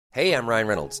Hey, I'm Ryan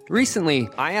Reynolds. Recently,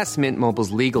 I asked Mint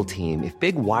Mobile's legal team if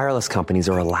big wireless companies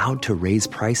are allowed to raise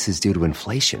prices due to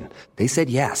inflation. They said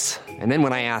yes. And then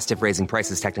when I asked if raising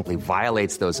prices technically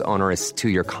violates those onerous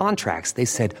two-year contracts, they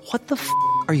said, "What the f***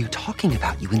 are you talking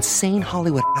about, you insane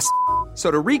Hollywood ass?" So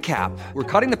to recap, we're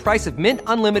cutting the price of Mint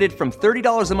Unlimited from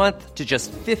 $30 a month to just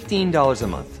 $15 a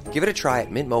month. Give it a try at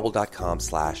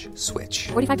mintmobile.com/switch.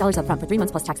 $45 up front for 3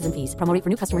 months plus taxes and fees. Promo rate for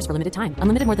new customers for limited time.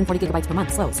 Unlimited more than 40 gigabytes per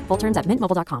month. Slows full terms at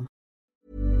mintmobile.com.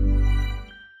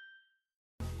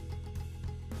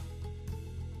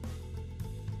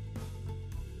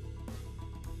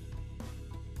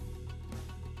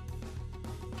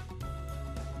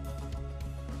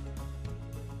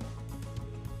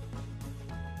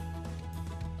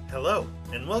 Hello,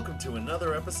 and welcome to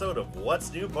another episode of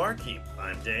What's New Barkeep.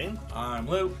 I'm Dane. I'm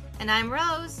Luke. And I'm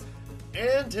Rose.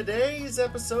 And today's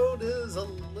episode is a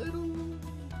little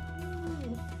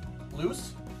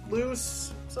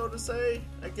Loose, so to say,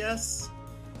 I guess.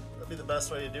 That'd be the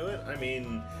best way to do it. I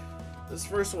mean, this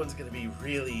first one's gonna be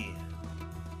really,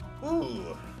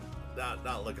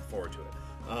 not looking forward to it.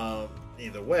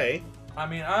 Either way, I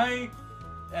mean, I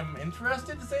am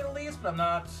interested to say the least, but I'm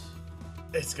not.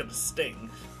 it's gonna sting.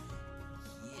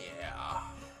 Yeah.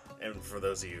 And for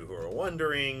those of you who are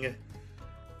wondering,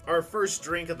 our first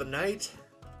drink of the night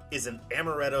is an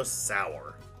Amaretto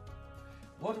Sour.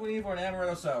 What do we need for an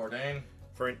amaretto sour, Dane?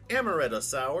 For an Amaretto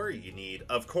Sour, you need,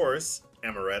 of course,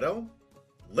 Amaretto,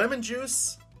 lemon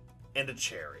juice, and a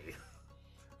cherry.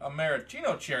 A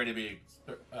maraschino cherry to be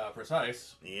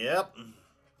precise. Yep.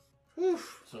 Whew.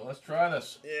 So let's try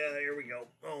this. Yeah, here we go.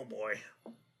 Oh boy.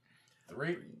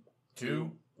 3,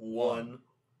 2, 1. 1.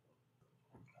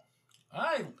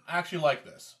 I actually like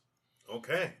this.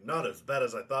 Okay, not as bad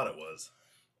as I thought it was.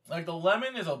 Like, the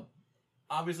lemon is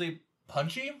obviously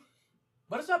punchy,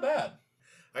 but it's not bad.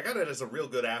 I got it as a real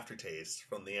good aftertaste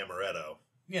from the Amaretto.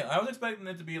 Yeah, I was expecting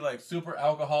it to be like super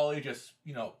alcohol-y, just,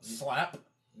 slap.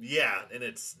 Yeah, and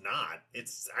it's not.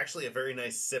 It's actually a very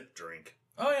nice sip drink.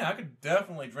 Oh yeah, I could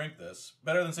definitely drink this.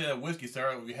 Better than, say, that whiskey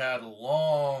sour that we had a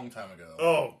long time ago.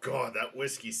 Oh god, that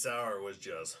whiskey sour was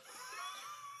just...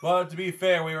 But to be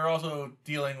fair, we were also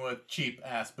dealing with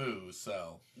cheap-ass booze,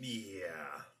 so...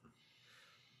 Yeah.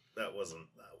 That wasn't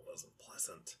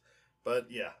pleasant.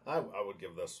 But yeah, I would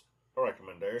give this a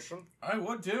recommendation. I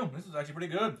would too. This is actually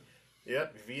pretty good.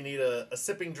 Yep, if you need a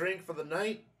sipping drink for the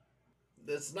night,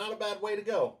 that's not a bad way to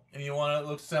go. And you want to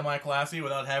look semi-classy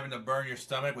without having to burn your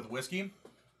stomach with whiskey?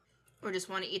 Or just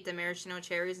want to eat the maraschino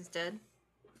cherries instead?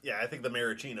 Yeah, I think the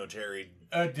maraschino cherry...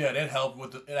 It did. It helped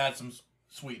with it. Had some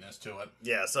sweetness to it.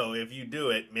 Yeah, so if you do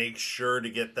it, make sure to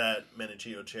get that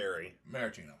maraschino cherry.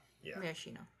 Maraschino. Yeah.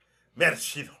 Maraschino.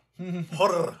 Maraschino.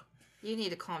 Horror. You need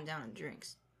to calm down on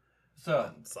drinks.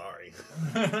 So, I'm sorry.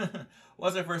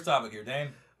 what's our first topic here,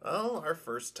 Dane? Well, our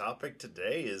first topic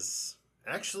today is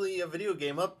actually a video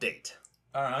game update.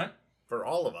 Alright. For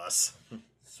all of us.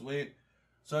 Sweet.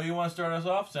 So you want to start us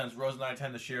off, since Rose and I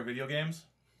tend to share video games?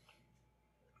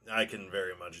 I can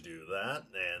very much do that,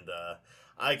 and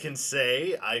I can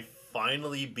say I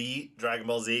finally beat Dragon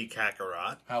Ball Z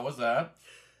Kakarot. How was that?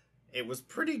 It was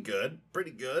pretty good,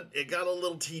 It got a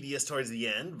little tedious towards the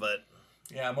end, but...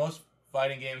 Yeah, most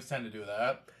fighting games tend to do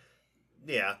that.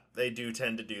 Yeah, they do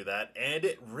tend to do that, and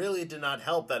it really did not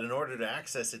help that in order to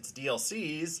access its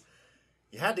DLCs,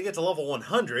 you had to get to level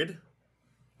 100.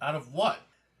 Out of what?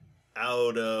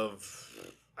 Out of...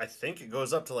 I think it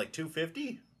goes up to like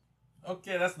 250?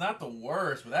 Okay, that's not the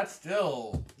worst, but that's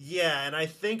still... Yeah, and I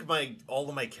think all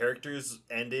of my characters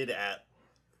ended at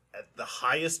the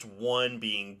highest one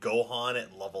being Gohan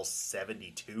at level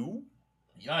 72.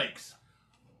 Yikes.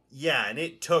 Yeah, and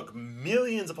it took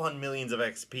millions upon millions of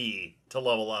XP to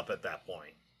level up at that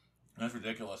point. That's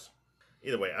ridiculous.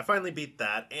 Either way, I finally beat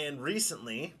that, and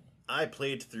recently I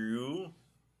played through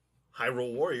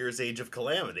Hyrule Warriors Age of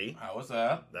Calamity. How was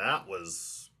that? That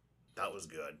was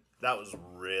good. That was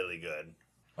really good.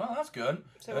 Well, that's good.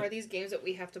 So are these games that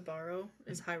we have to borrow?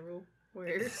 Is Hyrule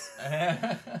Warriors?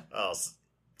 Oh,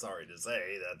 sorry to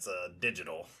say, that's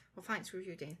digital. Well, fine. Screw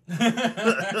you, Dane.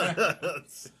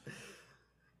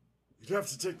 You'd have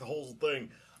to take the whole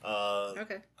thing.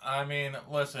 Okay. I mean,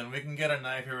 listen, we can get a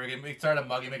knife here. We can start a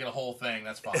muggy, make it a whole thing.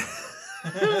 That's fine.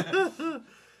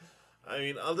 I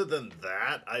mean, other than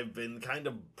that, I've been kind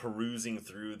of perusing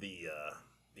through the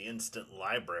instant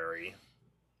library,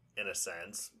 in a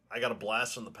sense. I got a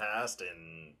blast from the past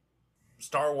in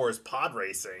Star Wars Pod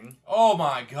Racing. Oh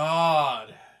my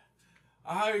god.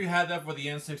 I had that for the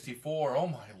N64. Oh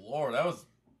my lord.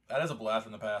 That is a blast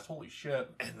from the past. Holy shit.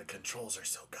 And the controls are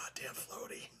so goddamn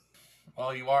floaty.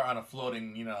 Well, you are on a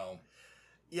floating,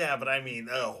 Yeah, but I mean,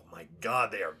 oh my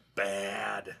god, they are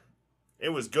bad. It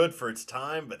was good for its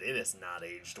time, but it has not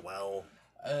aged well.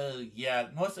 Yeah,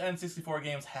 most N64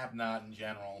 games have not in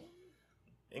general.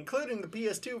 Including the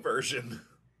PS2 version.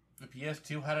 The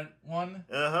PS2 had one?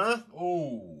 Uh-huh.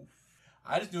 Oh.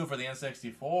 I just knew it for the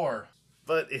N64.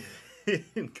 But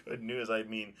in good news, I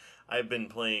mean, I've been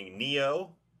playing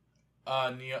Neo.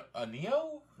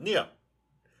 Neo?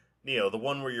 Neo, the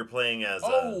one where you're playing as...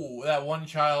 that one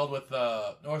child with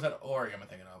the... Or is that Ori I'm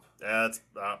thinking of? That's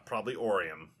probably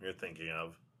Orium you're thinking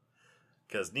of.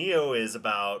 Because Neo is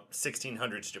about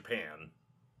 1600s Japan.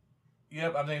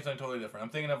 Yep, I'm thinking something totally different. I'm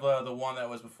thinking of the one that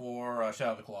was before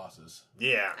Shadow of the Colossus.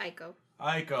 Yeah.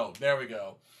 Ico. There we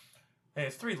go. Hey,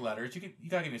 it's 3 letters. You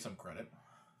gotta give me some credit.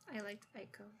 I liked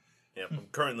Ico. Yep, I'm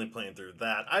currently playing through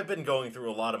that. I've been going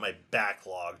through a lot of my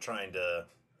backlog, trying to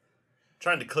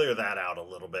clear that out a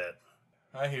little bit.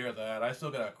 I hear that. I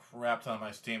still got a crap ton on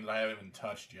my Steam that I haven't even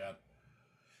touched yet.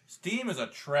 Steam is a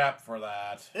trap for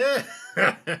that. Yeah.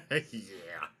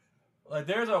 Like,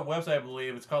 there's a website, I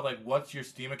believe, it's called, like, What's Your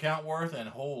Steam Account Worth? And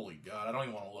holy God, I don't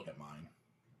even want to look at mine.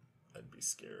 I'd be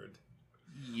scared.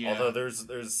 Yeah. Although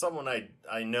there's someone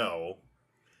I know,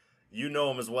 you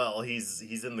know him as well. He's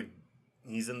in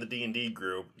the D&D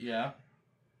group. Yeah.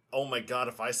 Oh my God!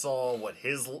 If I saw what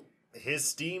his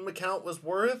Steam account was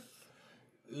worth,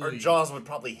 our jaws would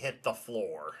probably hit the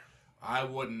floor. I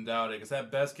wouldn't doubt it, because that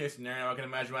best case scenario, I can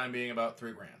imagine mine being about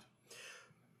 $3,000.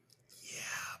 Yeah,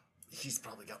 he's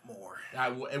probably got more.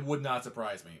 It would not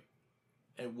surprise me.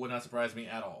 It would not surprise me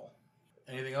at all.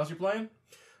 Anything else you're playing?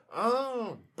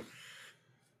 Oh.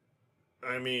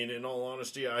 I mean, in all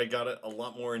honesty, I got a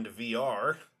lot more into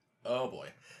VR. Oh boy.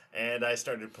 And I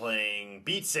started playing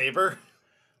Beat Saber.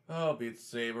 Oh, Beat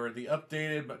Saber, the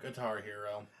updated Guitar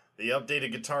Hero. The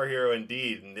updated Guitar Hero,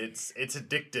 indeed, and it's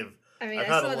addictive. I mean, I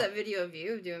saw that video of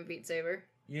you doing Beat Saber.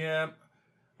 Yeah,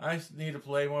 I need to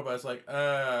play more, but it's like,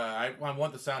 I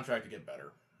want the soundtrack to get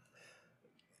better.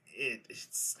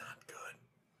 It's not good.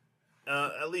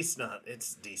 At least not.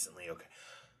 It's decently okay.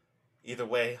 Either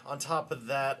way, on top of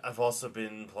that, I've also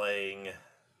been playing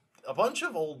a bunch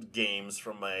of old games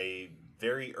from my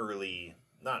very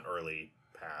not early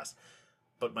past,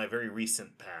 but my very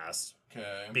recent past.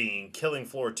 Okay. Being Killing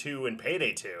Floor 2 and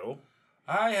Payday 2.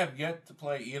 I have yet to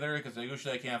play either, because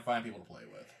usually I can't find people to play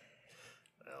with.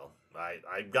 Well,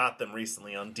 I got them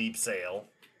recently on deep sale.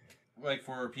 Like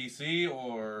for PC,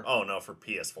 or... Oh, no, for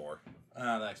PS4.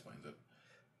 That explains it.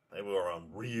 They were on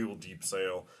real deep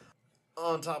sale.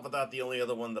 On top of that, the only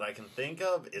other one that I can think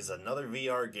of is another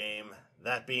VR game,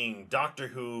 that being Doctor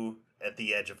Who at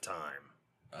the Edge of Time.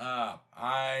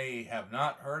 I have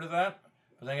not heard of that,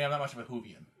 but then I'm not much of a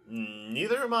Whovian.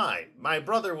 Neither am I. My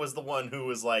brother was the one who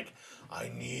was like, I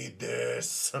need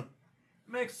this.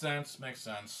 Makes sense.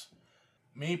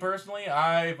 Me, personally,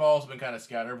 I've also been kind of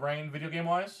scatterbrained video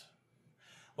game-wise.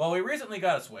 Well, we recently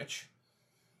got a Switch.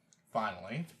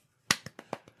 Finally.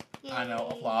 Yay. I know.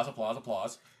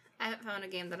 Applause. I haven't found a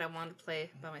game that I want to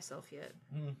play by myself yet.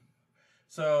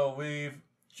 So, we've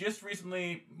just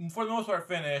recently, for the most part,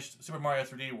 finished Super Mario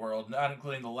 3D World, not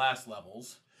including the last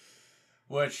levels.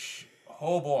 Which,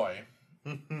 oh boy,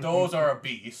 those are a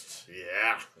beast.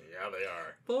 Yeah, they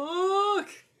are. Fuck!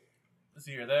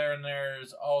 So you're there, and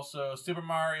there's also Super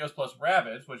Mario's plus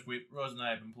Rabbids, which Rose and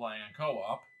I have been playing on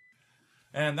co-op.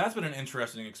 And that's been an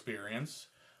interesting experience.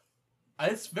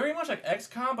 It's very much like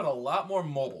XCOM, but a lot more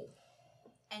mobile.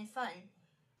 And fun.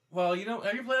 Well,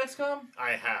 have you played XCOM?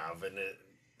 I have, and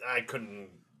I couldn't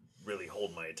really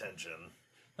hold my attention.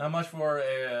 Not much for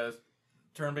a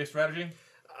turn-based strategy?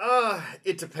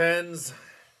 It depends.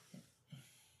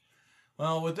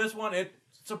 Well, with this one, it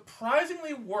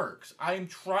surprisingly works. I'm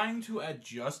trying to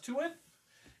adjust to it,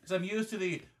 because I'm used to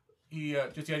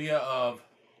just the idea of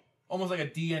almost like a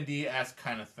D&D-esque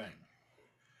kind of thing.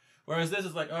 Whereas this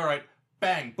is like, all right,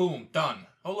 bang, boom, done.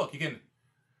 Oh, look, you can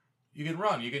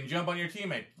run, you can jump on your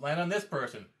teammate, land on this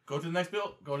person, go to the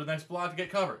next block to get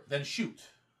cover, then shoot.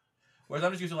 Whereas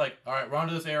I'm just used to like, all right, run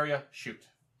to this area, shoot.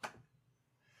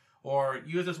 Or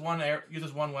use this one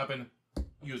weapon,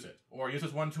 use it. Or use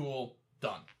this one tool,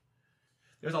 done.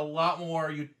 There's a lot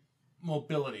more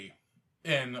mobility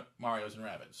in Mario's and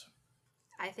Rabbids.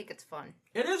 I think it's fun.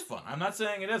 It is fun. I'm not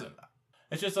saying it isn't.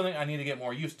 It's just something I need to get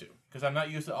more used to, because I'm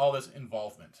not used to all this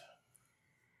involvement.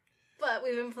 But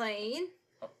we've been playing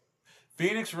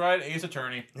Phoenix Wright Ace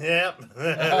Attorney. Yep.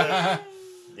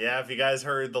 Yeah, if you guys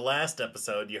heard the last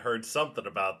episode, you heard something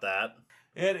about that.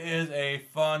 It is a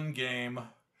fun game.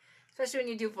 Especially when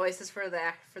you do voices for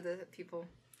the people.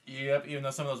 Yep, even though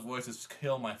some of those voices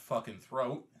kill my fucking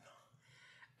throat.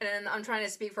 And I'm trying to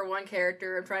speak for one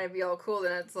character, I'm trying to be all cool,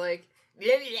 and it's like,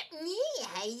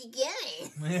 How you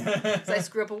going? So I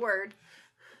screw up a word.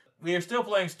 We are still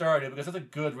playing Stardew because it's a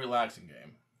good, relaxing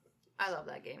game. I love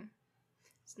that game.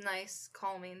 It's nice,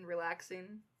 calming,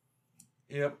 relaxing.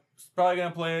 Yep. Probably going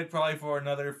to play it for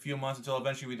another few months until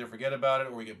eventually we either forget about it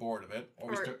or we get bored of it.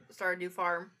 Or start a new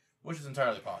farm. Which is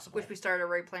entirely possible. Which we started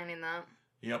already planning that.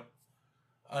 Yep.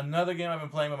 Another game I've been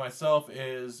playing by myself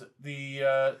is the...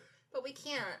 But we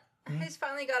can't. I just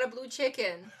finally got a blue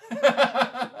chicken.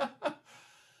 But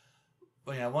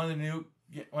yeah, one of the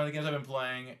games I've been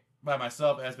playing by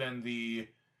myself has been the...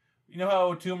 You know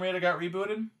how Tomb Raider got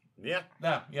rebooted? Yeah.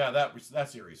 That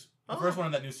series. The first one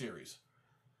in that new series.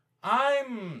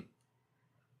 I'm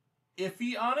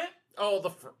iffy on it. Oh,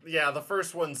 the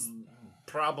first one's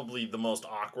probably the most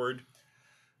awkward.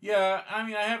 Yeah, I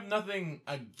mean, I have nothing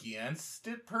against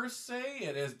it per se.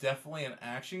 It is definitely an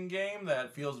action game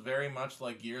that feels very much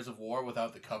like Gears of War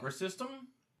without the cover system.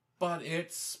 But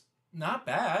it's not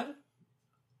bad.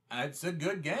 It's a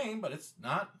good game, but it's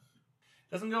not...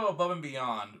 It doesn't go above and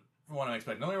beyond from what I'm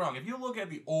expecting. Don't get me wrong, if you look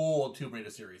at the old Tomb Raider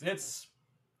series, it's...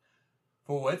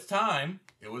 For its time,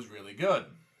 it was really good.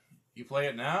 You play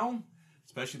it now,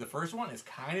 especially the first one, it's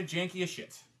kind of janky as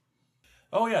shit.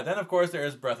 Oh yeah, then of course there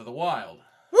is Breath of the Wild.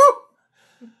 Woo!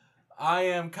 I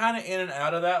am kind of in and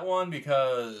out of that one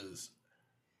because,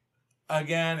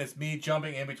 again, it's me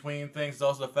jumping in between things. It's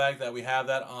also the fact that we have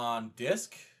that on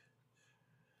disc.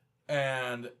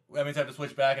 And that means I have to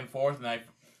switch back and forth.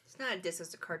 It's not a disc,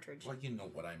 it's a cartridge. Well, you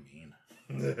know what I mean.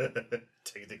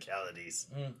 Technicalities.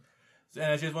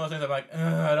 And it's just one of those things I'm like,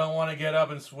 I don't want to get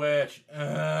up and switch.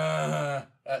 That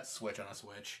switch on a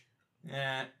Switch.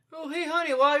 Yeah. Oh, hey,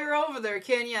 honey, while you're over there,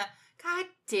 can ya? God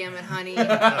damn it, honey.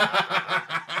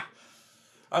 I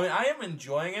mean, I am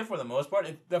enjoying it for the most part.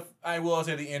 I will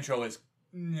say the intro is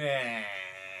nah.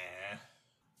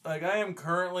 Like, I am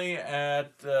currently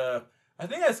at, I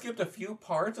think I skipped a few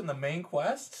parts in the main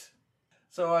quest.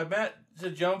 So I meant to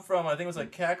jump from, I think it was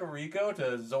like Kakariko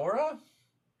to Zora.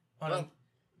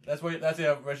 That's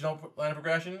the original line of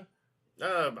progression?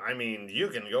 I mean, you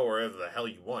can go wherever the hell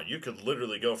you want. You could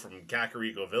literally go from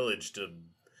Kakariko Village to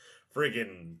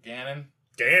friggin' Ganon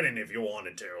if you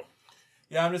wanted to.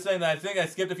 Yeah, I'm just saying that I think I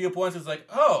skipped a few points. It's like,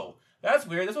 oh, that's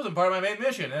weird. This wasn't part of my main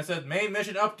mission. And it said main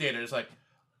mission updated. It's like,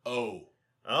 oh.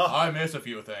 I missed a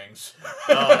few things.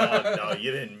 No,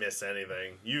 you didn't miss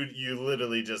anything. You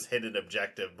literally just hit an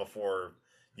objective before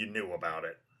you knew about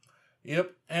it.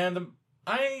 Yep, and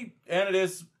it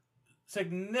is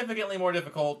significantly more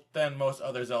difficult than most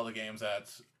other Zelda games that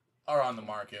are on the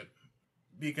market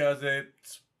because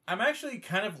I'm actually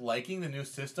kind of liking the new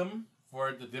system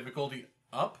for the difficulty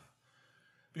up.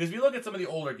 Because if you look at some of the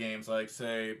older games, like,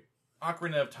 say,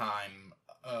 Ocarina of Time,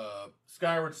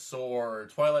 Skyward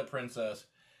Sword, Twilight Princess,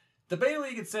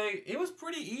 debatably you could say it was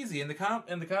pretty easy, and the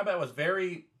combat was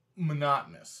very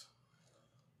monotonous.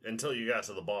 Until you got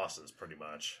to the bosses, pretty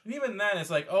much. And even then,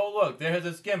 it's like, oh, look, there's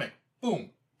this gimmick.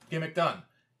 Boom. Gimmick done.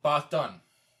 Boss done.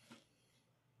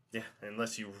 Yeah,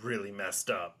 unless you really messed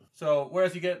up. So,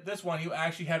 whereas you get this one, you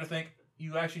actually have to think,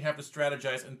 you actually have to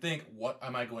strategize and think, what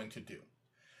am I going to do?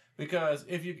 Because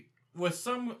with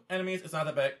some enemies, it's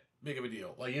not that big of a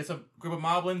deal. Like, you get some group of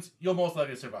moblins, you'll most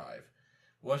likely survive.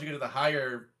 Once you get to the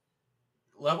higher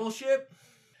level shit,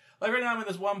 like right now I'm in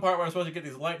this one part where I'm supposed to get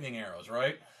these lightning arrows,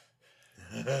 right?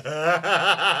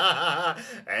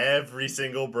 Every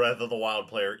single Breath of the Wild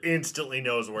player instantly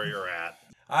knows where you're at.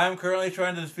 I'm currently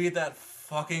trying to defeat that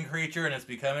fucking creature, and it's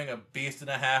becoming a beast and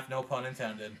a half, no pun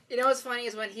intended. You know what's funny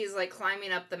is when he's, like,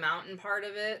 climbing up the mountain part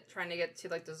of it, trying to get to,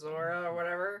 like, the Zora or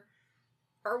whatever,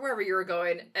 or wherever you were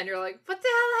going, and you're like, what the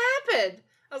hell happened?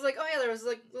 I was like, oh yeah, there was,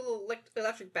 like, little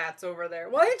electric bats over there.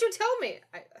 Why didn't you tell me?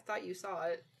 I thought you saw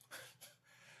it.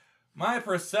 My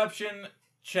perception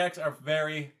checks are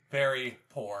very, very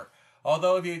poor.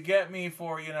 Although if you get me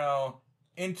for,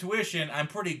 intuition, I'm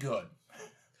pretty good.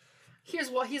 He's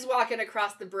walking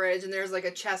across the bridge, and there's, like,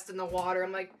 a chest in the water.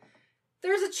 I'm like,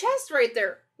 there's a chest right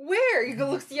there. Where? You go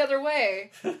look the other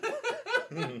way.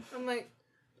 I'm like,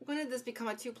 when did this become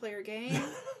a 2-player game?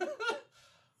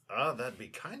 That'd be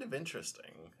kind of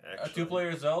interesting, actually. A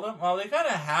 2-player Zelda? Well, they kind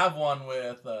of have one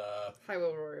with...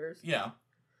 Hyrule Warriors. Yeah.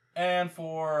 And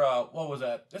for, what was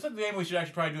that? That's a game we should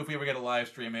actually probably do if we ever get a live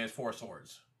stream, is Four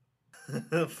Swords.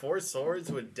 Four Swords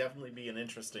would definitely be an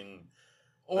interesting...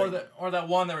 Or that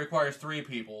one that requires 3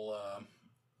 people.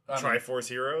 Triforce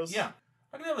Heroes? Yeah.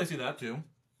 I can definitely see that, too.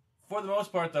 For the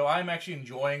most part, though, I'm actually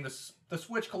enjoying the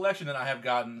Switch collection that I have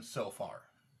gotten so far.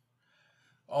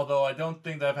 Although I don't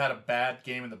think that I've had a bad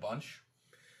game in the bunch.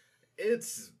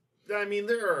 It's I mean,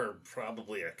 there are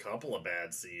probably a couple of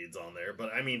bad seeds on there,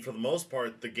 but I mean, for the most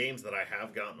part, the games that I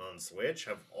have gotten on Switch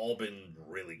have all been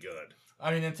really good.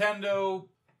 I mean, Nintendo,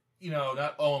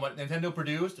 not all, but Nintendo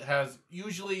produced has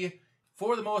usually,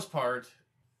 for the most part,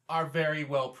 are very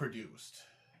well produced.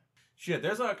 Shit,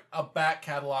 there's like a back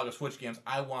catalog of Switch games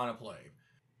I want to play.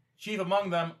 Chief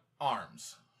among them,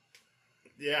 ARMS.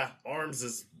 Yeah, ARMS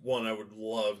is one I would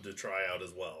love to try out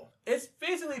as well. It's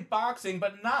basically boxing,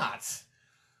 but not.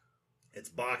 It's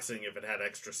boxing if it had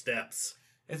extra steps.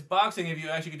 It's boxing if you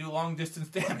actually can do long distance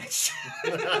damage.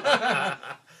 You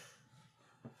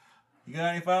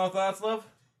got any final thoughts, love?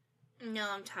 No,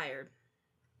 I'm tired.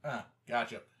 Ah,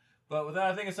 gotcha. But with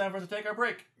that, I think it's time for us to take our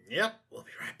break. Yep, we'll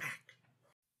be right back.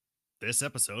 This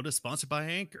episode is sponsored by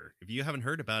Anchor. If you haven't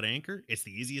heard about Anchor, it's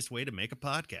the easiest way to make a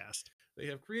podcast. They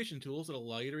have creation tools that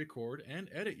allow you to record and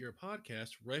edit your podcast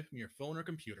right from your phone or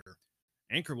computer.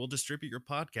 Anchor will distribute your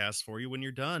podcast for you when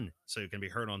you're done, so it can be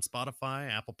heard on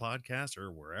Spotify, Apple Podcasts, or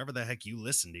wherever the heck you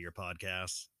listen to your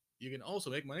podcasts. You can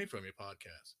also make money from your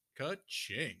podcast.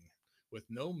 Ka-ching! With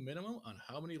no minimum on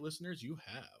how many listeners you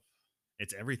have.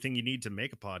 It's everything you need to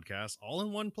make a podcast all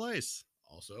in one place.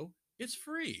 Also, it's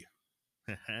free.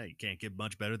 You can't get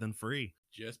much better than free.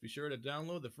 Just be sure to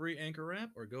download the free Anchor app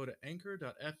or go to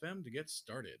anchor.fm to get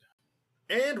started.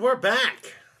 And we're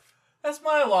back. That's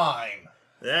my line.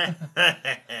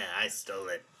 I stole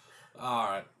it.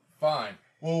 Alright, fine.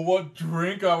 Well, what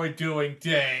drink are we doing,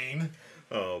 Dane?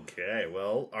 Okay,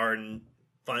 well, our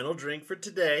final drink for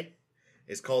today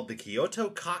is called the Kyoto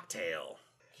Cocktail.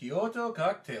 Kyoto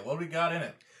Cocktail. What do we got in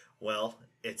it? Well,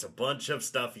 it's a bunch of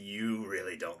stuff you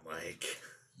really don't like.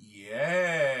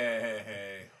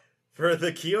 Yay! For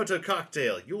the Kyoto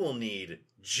Cocktail, you will need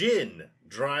gin,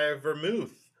 dry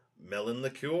vermouth, melon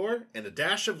liqueur, and a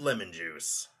dash of lemon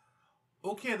juice.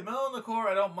 Okay, the melon liqueur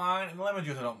I don't mind, and the lemon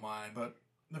juice I don't mind, but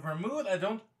the vermouth I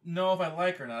don't know if I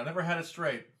like or not. I never had it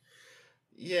straight.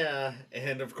 Yeah,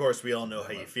 and of course we all know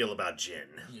how you feel about gin.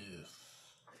 Yes.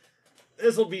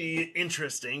 This will be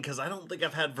interesting, because I don't think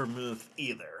I've had vermouth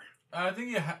either. I think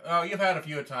you've had a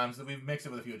few times that we've mixed it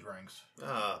with a few drinks.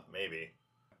 Maybe.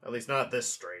 At least not this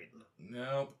straight.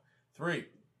 Nope. 3,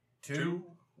 2,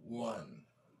 1.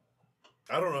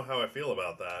 I don't know how I feel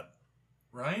about that.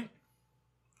 Right?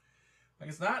 Like,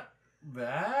 it's not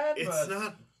bad, It's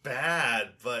not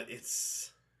bad, but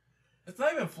it's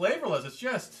not even flavorless. It's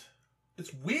just...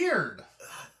 It's weird.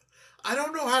 I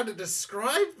don't know how to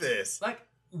describe this. Like,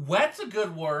 wet's a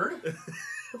good word.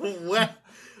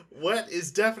 Wet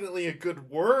is definitely a good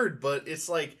word, but it's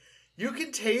like you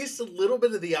can taste a little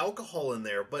bit of the alcohol in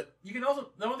there, but You can also...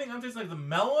 The only thing I'm tasting like the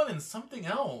melon and something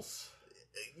else.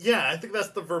 yeah, I think that's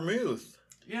the vermouth.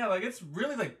 Yeah, like, it's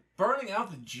really, like, burning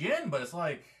out the gin, but it's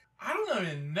like... I don't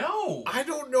even know. I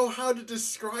don't know how to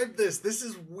describe this. This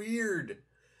is weird.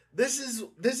 This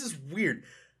is weird.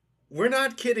 We're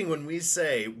not kidding when we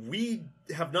say we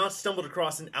have not stumbled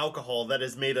across an alcohol that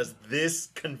has made us this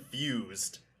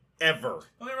confused ever.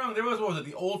 Don't get me wrong, there was, what was it,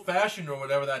 the old-fashioned or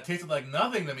whatever that tasted like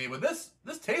nothing to me, but this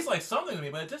tastes like something to me,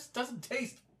 but it just doesn't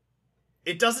taste...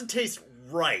 It doesn't taste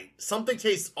right. Something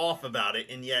tastes off about it,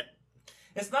 and yet...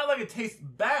 It's not like it tastes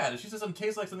bad, it just doesn't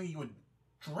taste like something you would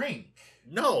drink.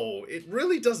 No, it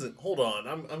really doesn't. Hold on,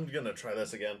 I'm gonna try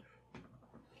this again.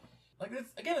 Like,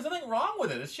 there's nothing wrong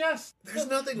with it, it's just... There's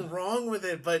nothing wrong with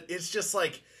it, but it's just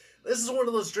like... This is one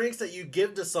of those drinks that you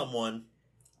give to someone...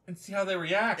 And see how they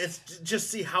react. It's just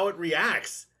see how it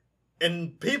reacts.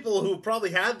 And people who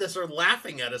probably had this are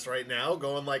laughing at us right now,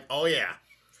 going like, "Oh yeah,"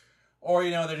 or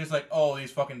they're just like, "Oh,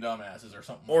 these fucking dumbasses," or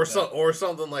something. or like that. or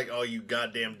something like, "Oh, you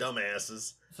goddamn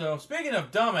dumbasses." So speaking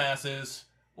of dumbasses,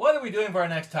 what are we doing for our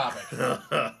next topic?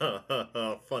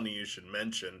 Funny you should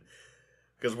mention,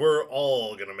 because we're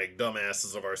all gonna make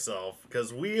dumbasses of ourselves,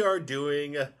 because we are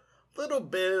doing a little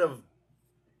bit of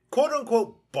quote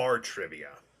unquote bar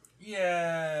trivia.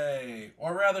 Yay!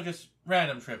 Or rather, just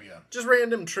random trivia. Just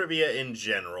random trivia in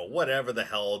general, whatever the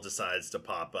hell decides to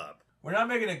pop up. We're not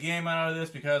making a game out of this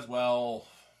because, well,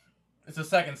 it's a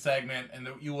second segment, and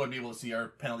you wouldn't be able to see our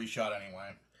penalty shot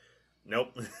anyway.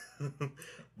 Nope.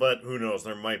 But who knows,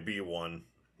 there might be one.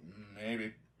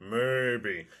 Maybe.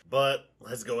 But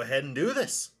let's go ahead and do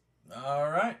this.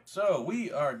 Alright, so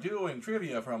we are doing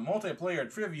trivia from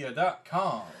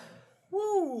multiplayertrivia.com.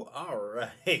 Woo!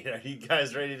 Alright, are you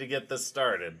guys ready to get this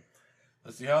started?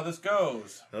 Let's see how this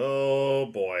goes. Oh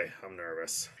boy, I'm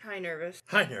nervous. Hi, nervous.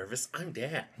 Hi, nervous. I'm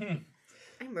Dan.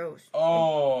 I'm Rose.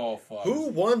 Oh, fuck. Who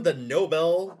won the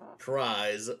Nobel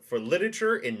Prize for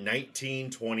Literature in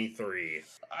 1923?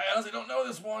 I honestly don't know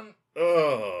this one.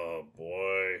 Oh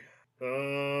boy.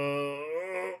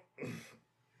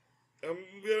 I'm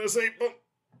gonna say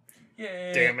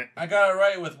damn it. I got it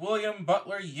right with William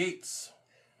Butler Yeats.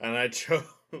 And I chose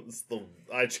the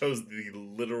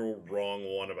literal wrong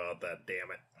one about that,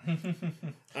 damn it.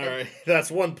 Alright,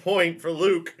 that's 1 point for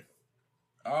Luke.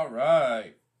 All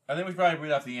right. I think we should probably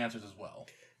read off the answers as well.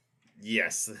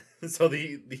 Yes. So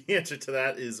the answer to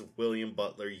that is William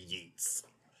Butler Yeats.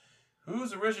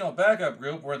 Whose original backup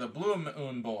group were the Blue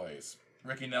Moon Boys?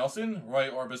 Ricky Nelson, Roy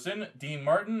Orbison, Dean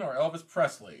Martin, or Elvis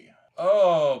Presley?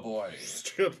 Oh, boy.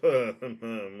 No,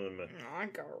 I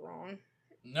got it wrong.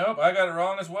 Nope, I got it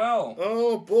wrong as well.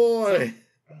 Oh, boy.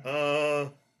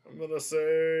 I'm gonna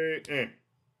say...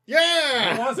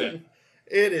 Yeah! What was it?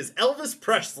 It is Elvis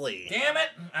Presley. Damn it!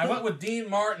 I went with Dean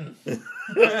Martin. Me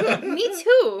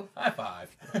too. High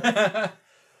five.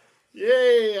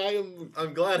 Yay!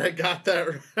 I'm glad I got that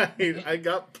right. I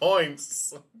got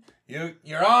points.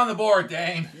 You're on the board,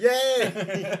 Dane.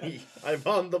 Yay! I'm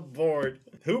on the board.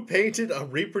 Who painted a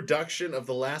reproduction of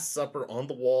The Last Supper on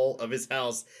the wall of his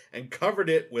house and covered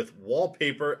it with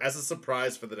wallpaper as a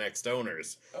surprise for the next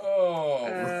owners?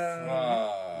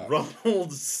 Oh,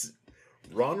 Ronald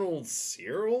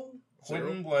Searle?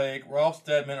 Quentin Blake, Ralph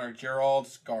Steadman, or Gerald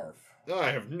Scarf?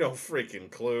 I have no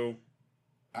freaking clue.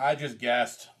 I just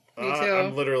guessed. Me too.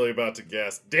 I'm literally about to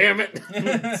guess. Damn it!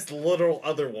 It's the literal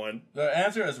other one. The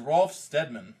answer is Rolf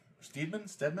Steadman. Steadman?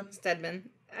 Stedman.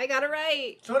 I got it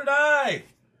right. So did I!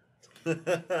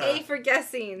 A for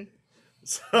guessing.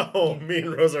 So, me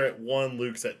and Rose are at 1,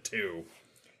 Luke's at 2.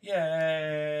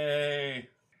 Yay!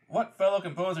 What fellow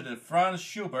composer did Franz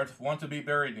Schubert want to be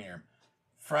buried near?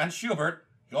 Franz Schubert,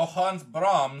 Johannes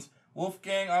Brahms,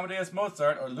 Wolfgang Amadeus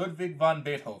Mozart, or Ludwig van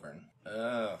Beethoven?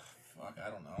 Ugh, fuck, I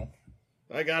don't know.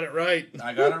 I got it right.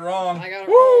 I got it wrong. I got it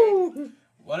wrong.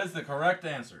 What is the correct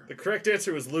answer? The correct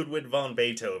answer was Ludwig van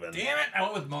Beethoven. Damn it, I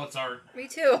went with Mozart. Me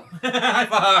too. High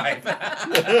five!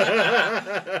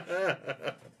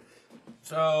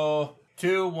 So,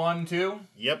 2, 1, 2.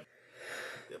 Yep.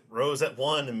 Rose at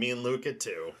 1 and me and Luke at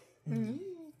 2. Not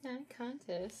a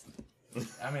contest.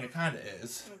 I mean, it kind of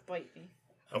is. Don't bite me.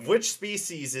 Of which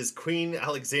species is Queen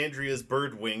Alexandria's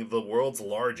birdwing the world's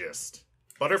largest?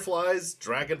 Butterflies,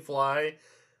 dragonfly,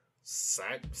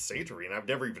 satyrian, I've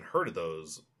never even heard of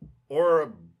those, or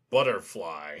a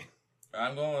butterfly.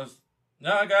 I'm going with...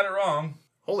 No, I got it wrong.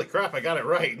 Holy crap, I got it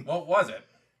right. What was it?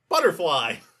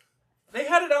 Butterfly. They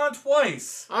had it on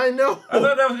twice. I know. I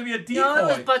thought that was going to be a decoy. No, it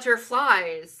was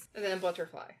butterflies. And then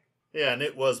butterfly. Yeah, and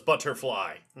it was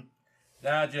butterfly.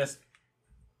 That just...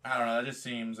 I don't know, that just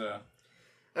seems...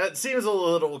 That seems a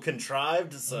little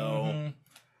contrived, so... Mhm.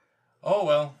 Oh,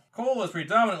 well. Coal is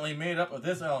predominantly made up of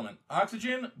this element.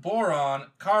 Oxygen, boron,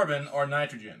 carbon, or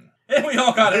nitrogen. And we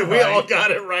all got it right. We all got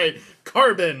it right.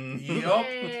 Carbon. Yup.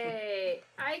 Hey,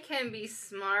 I can be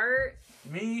smart.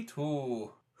 Me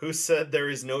too. Who said there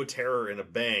is no terror in a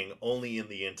bang, only in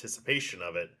the anticipation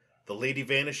of it? The Lady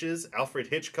Vanishes, Alfred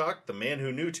Hitchcock, The Man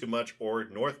Who Knew Too Much, or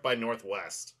North by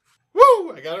Northwest?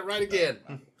 Woo! I got it right again.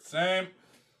 Same.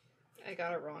 I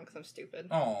got it wrong because I'm stupid.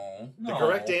 Oh, no. The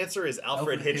correct answer is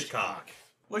Alfred Hitchcock.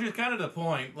 Which is kind of the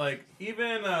point. Like,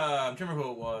 even, I'm trying to remember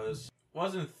who it was. It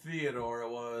wasn't Theodore, it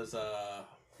was,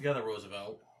 the other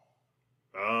Roosevelt.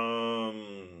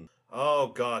 Oh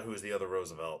god, who's the other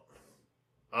Roosevelt?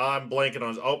 I'm blanking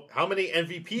on... Oh, how many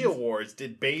MVP awards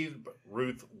did Babe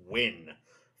Ruth win?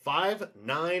 5,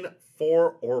 9,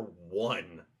 4, or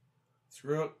 1?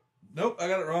 Screw it. Nope, I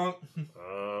got it wrong.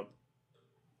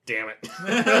 Damn it.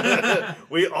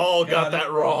 We all got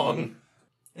that wrong.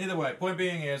 Either way, point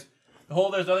being is, the whole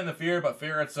there's nothing to fear, but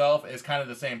fear itself is kind of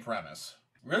the same premise.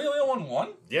 Really? Only won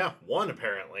 1? Yeah, 1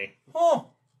 apparently.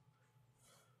 Oh.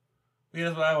 Yeah,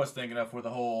 that's what I was thinking of for the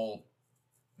whole...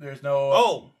 There's no...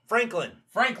 Oh, Franklin.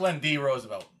 Franklin D.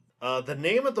 Roosevelt. The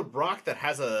name of the rock that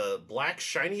has a black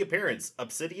shiny appearance.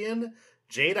 Obsidian,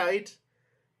 jadeite,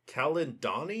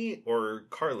 caledony, or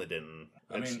carnelian?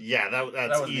 That was an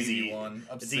easy. easy one.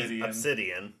 It's easy.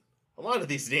 Obsidian. A lot of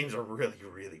these names are really,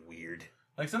 really weird.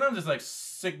 Like, sometimes it's, like,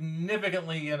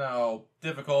 significantly,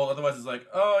 difficult. Otherwise, it's like,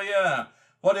 oh, yeah,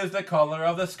 what is the color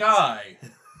of the sky?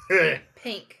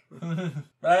 Pink. But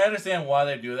I understand why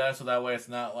they do that, so that way it's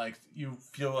not like you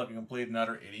feel like a complete and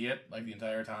utter idiot, like, the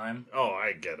entire time. Oh,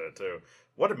 I get it, too.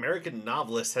 What American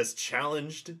novelist was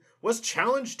challenged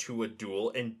to a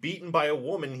duel and beaten by a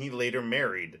woman he later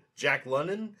married? Jack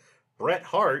London, Bret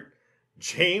Hart,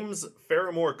 James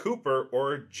Fenimore Cooper,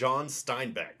 or John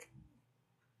Steinbeck?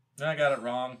 I got it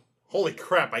wrong. Holy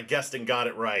crap, I guessed and got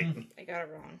it right. I got it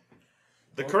wrong.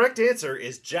 The correct answer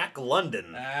is Jack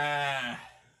London.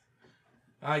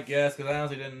 I guess, because I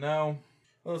honestly didn't know.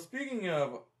 Well, speaking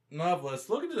of novelists,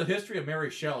 look into the history of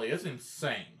Mary Shelley. It's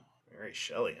insane. Mary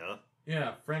Shelley, huh?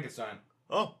 Yeah, Frankenstein.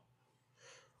 Oh.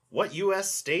 What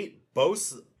U.S. state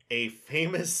boasts a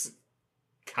famous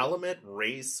Calumet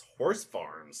race horse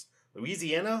farms?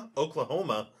 Louisiana,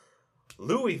 Oklahoma,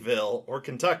 Louisville, or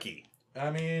Kentucky? I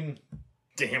mean,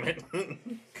 Damn it.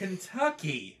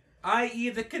 Kentucky, i.e.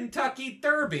 the Kentucky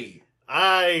Derby.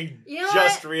 I You know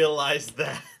just what? realized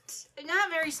that.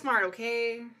 Not very smart,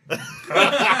 okay?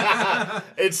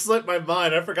 It slipped my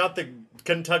mind. I forgot the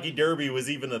Kentucky Derby was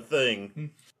even a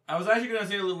thing. I was actually going to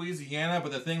say Louisiana,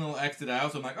 but the thing will X'd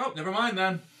out, so I'm like, oh, never mind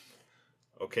then.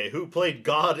 Okay, who played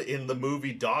God in the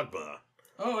movie Dogma?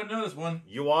 Oh, I know this one.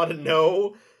 You ought to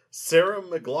know Sarah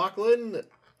McLachlan,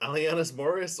 Alanis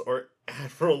Morris, or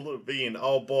Avril Lavigne.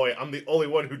 Oh boy, I'm the only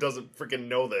one who doesn't freaking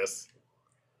know this.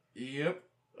 Yep.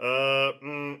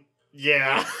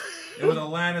 Yeah. It was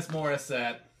Alanis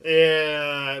Morissette.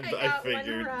 Yeah, I I got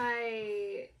figured. one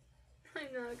right.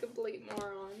 I'm not a complete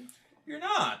moron. You're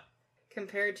not.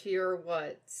 Compared to your,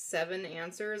 7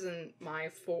 answers and my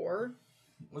 4?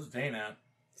 What's Dane at?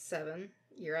 7.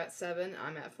 You're at 7,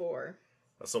 I'm at 4.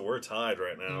 So we're tied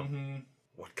right now. Mm-hmm.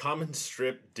 What common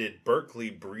strip did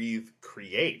Berkeley Breathe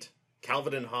create?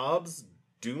 Calvin and Hobbes,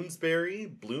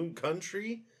 Doonesbury, Bloom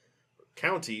County,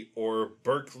 or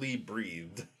Berkeley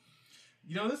Breathed?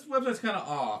 You know, this website's kind of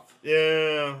off.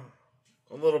 Yeah,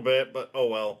 a little bit, but oh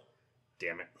well.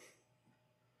 Damn it.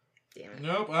 Damn it.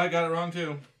 Nope, I got it wrong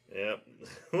too. Yep.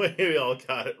 We all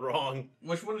got it wrong.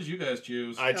 Which one did you guys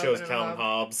choose? I chose Calvin and Calvin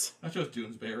Hobbes. I chose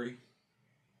Doonesbury.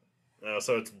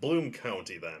 So it's Bloom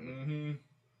County then. Mm-hmm.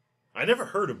 I never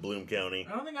heard of Bloom County.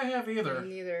 I don't think I have either. Me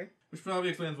neither. Which probably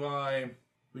explains why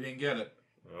we didn't get it.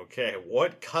 Okay,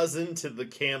 what cousin to the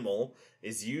camel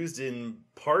is used in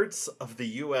parts of the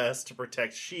U.S. to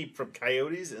protect sheep from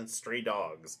coyotes and stray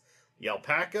dogs? The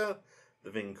alpaca, the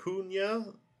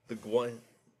vicuña, the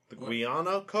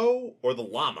guanaco, or the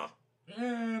llama?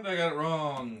 And I got it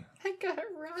wrong. I got it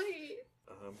right.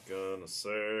 I'm gonna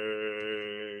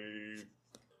say...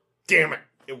 Damn it!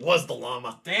 It was the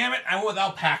llama. Damn it, I went with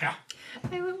alpaca.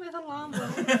 I went with a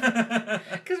llama.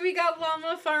 Because we got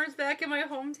llama farms back in my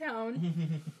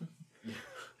hometown.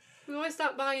 We always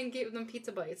stopped by and gave them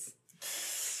pizza bites.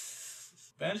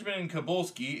 Benjamin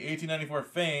Kabolski, 1894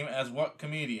 fame as what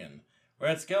comedian?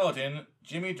 Red Skeleton,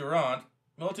 Jimmy Durant,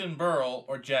 Milton Berle,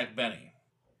 or Jack Benny?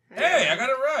 Hey, I got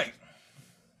it right.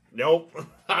 Nope.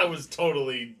 I was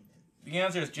totally... The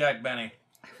answer is Jack Benny.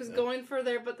 I was going for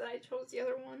there, but then I chose the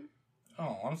other one.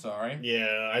 Oh, I'm sorry.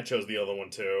 Yeah, I chose the other one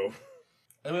too.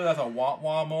 I believe that's a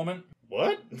wah-wah moment.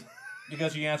 What?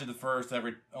 Because you answered the first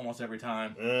almost every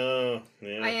time. Yeah.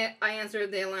 I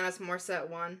answered the Alanis Morissette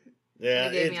one. Yeah,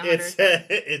 You gave me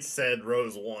it said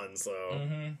Rose won, so...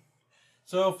 Mm-hmm.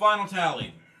 So, final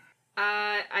tally.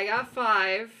 I got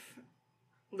 5.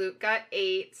 Luke got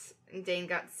 8. And Dane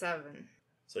got 7.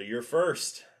 So you're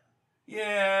first.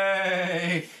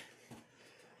 Yay!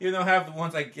 Even though half the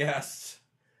ones I guessed.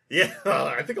 Yeah,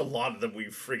 I think a lot of them we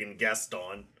friggin' guessed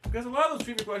on. Because a lot of those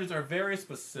trivia questions are very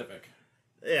specific.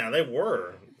 Yeah, they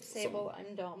were. Sable,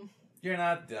 I'm dumb. You're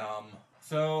not dumb.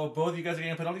 So, both of you guys are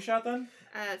getting a penalty shot then?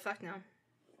 Fuck no.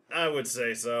 I would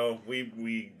say so.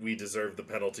 We deserve the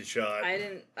penalty shot.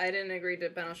 I didn't agree to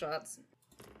penalty shots.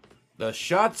 The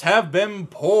shots have been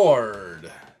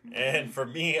poured. And for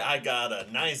me, I got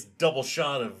a nice double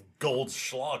shot of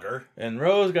Goldschlager. And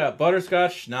Rose got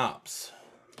butterscotch schnapps.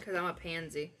 Because I'm a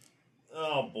pansy.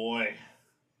 Oh boy.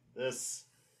 This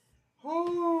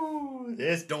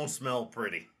don't smell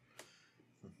pretty.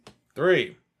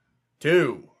 3,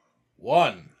 2,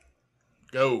 1,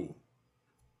 go.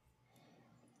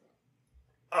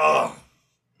 Oh,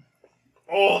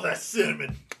 that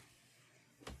cinnamon.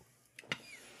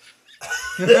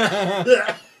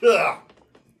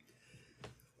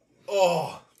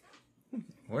 Oh.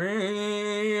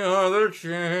 We are the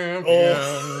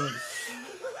champions.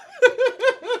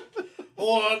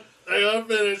 Hold on, I gotta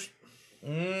finish.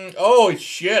 Oh,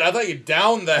 shit, I thought you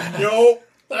downed that. Nope,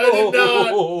 I did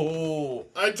not. Oh.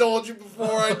 I told you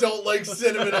before I don't like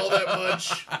cinnamon all that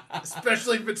much,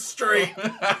 especially if it's straight.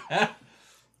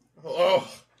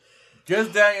 Oh.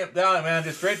 Just down it, man.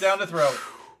 Just straight down the throat.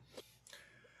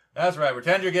 That's right.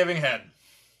 Pretend you're giving head.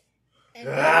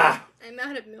 I'm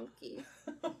out of Milky.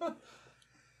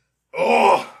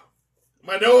 Oh,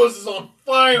 my nose is on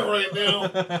fire right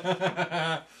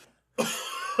now.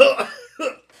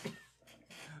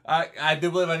 I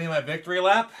do believe I need my victory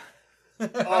lap.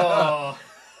 Oh.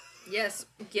 Yes,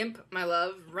 Gimp, my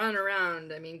love. Run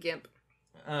around. I mean, Gimp.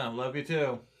 Love you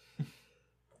too.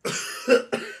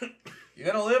 You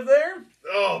gonna live there?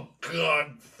 Oh,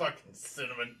 God. Fucking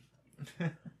cinnamon.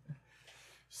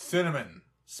 Cinnamon,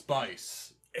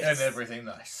 spice, and everything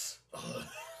nice.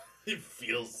 It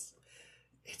feels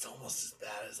It's almost as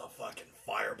bad as a fucking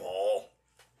fireball.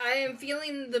 I am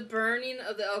feeling the burning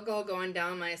of the alcohol going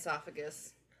down my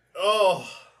esophagus. Oh,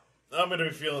 I'm going to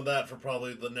be feeling that for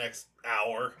probably the next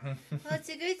hour. Well, it's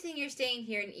a good thing you're staying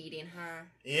here and eating, huh?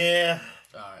 Yeah.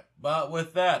 Alright, but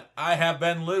with that, I have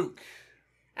been Luke.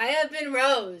 I have been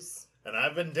Rose. And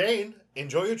I've been Dane.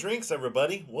 Enjoy your drinks,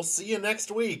 everybody. We'll see you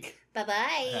next week.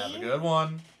 Bye-bye. Have a good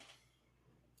one.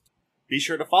 Be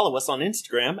sure to follow us on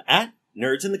Instagram at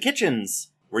Nerds in the Kitchens,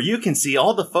 where you can see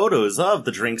all the photos of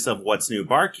the drinks of What's New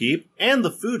Barkeep and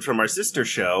the food from our sister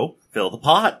show, Fill the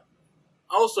Pot.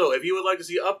 Also, if you would like to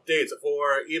see updates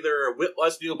for either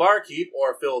What's New Barkeep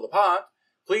or Fill the Pot,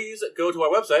 please go to our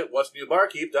website,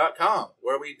 what'snewbarkeep.com,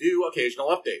 where we do occasional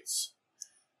updates.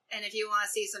 And if you want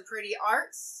to see some pretty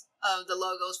arts of the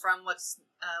logos from What's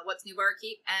New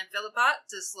Barkeep and Fill the Pot,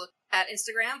 just look at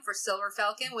Instagram for Silver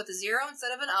Falcon with a 0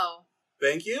 instead of an O.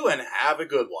 Thank you, and have a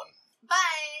good one. Bye!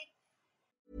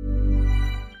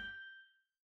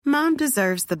 Mom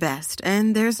deserves the best,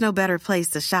 and there's no better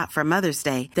place to shop for Mother's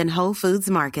Day than Whole Foods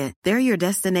Market. They're your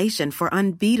destination for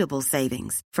unbeatable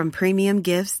savings, from premium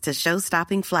gifts to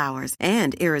show-stopping flowers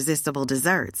and irresistible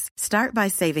desserts. Start by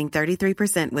saving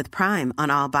 33% with Prime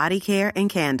on all body care and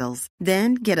candles.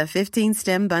 Then get a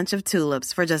 15-stem bunch of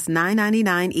tulips for just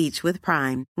 $9.99 each with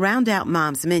Prime. Round out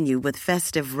Mom's menu with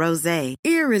festive rosé,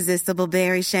 irresistible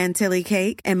berry chantilly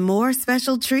cake, and more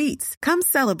special treats. Come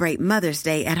celebrate Mother's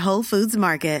Day at Whole Foods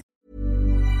Market.